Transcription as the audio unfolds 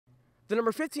The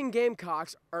number 15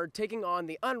 Gamecocks are taking on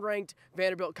the unranked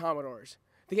Vanderbilt Commodores.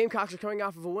 The Gamecocks are coming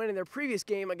off of a win in their previous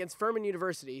game against Furman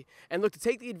University and look to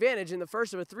take the advantage in the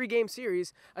first of a 3-game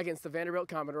series against the Vanderbilt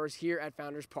Commodores here at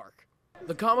Founders Park.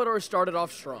 The Commodores started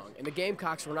off strong, and the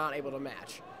Gamecocks were not able to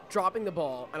match, dropping the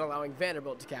ball and allowing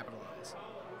Vanderbilt to capitalize.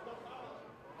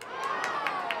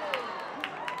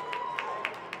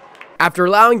 After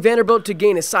allowing Vanderbilt to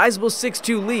gain a sizable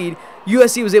 6-2 lead,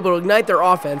 USC was able to ignite their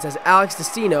offense as Alex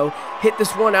Destino hit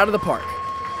this one out of the park.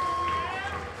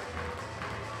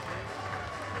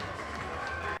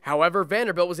 However,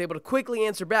 Vanderbilt was able to quickly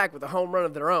answer back with a home run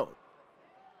of their own.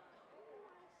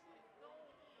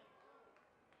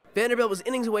 Vanderbilt was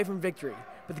innings away from victory,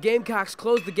 but the Gamecocks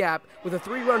closed the gap with a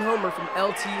 3-run homer from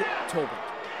L.T. Tolbert,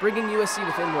 bringing USC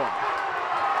within one.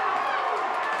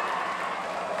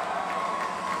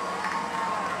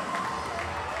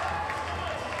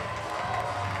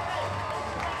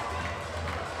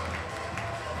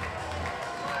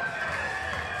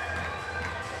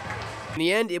 In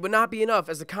the end, it would not be enough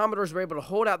as the Commodores were able to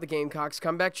hold out the Gamecocks'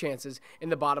 comeback chances in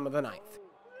the bottom of the ninth.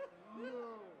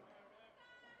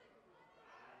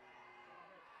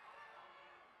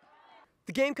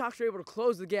 The Gamecocks were able to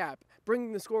close the gap,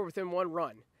 bringing the score within 1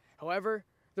 run. However,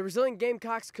 the resilient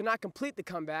Gamecocks could not complete the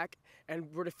comeback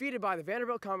and were defeated by the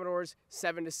Vanderbilt Commodores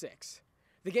 7-6.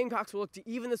 The Gamecocks will look to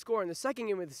even the score in the second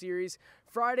game of the series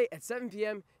Friday at 7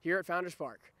 p.m. here at Founders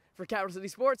Park. For Capital City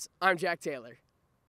Sports, I'm Jack Taylor.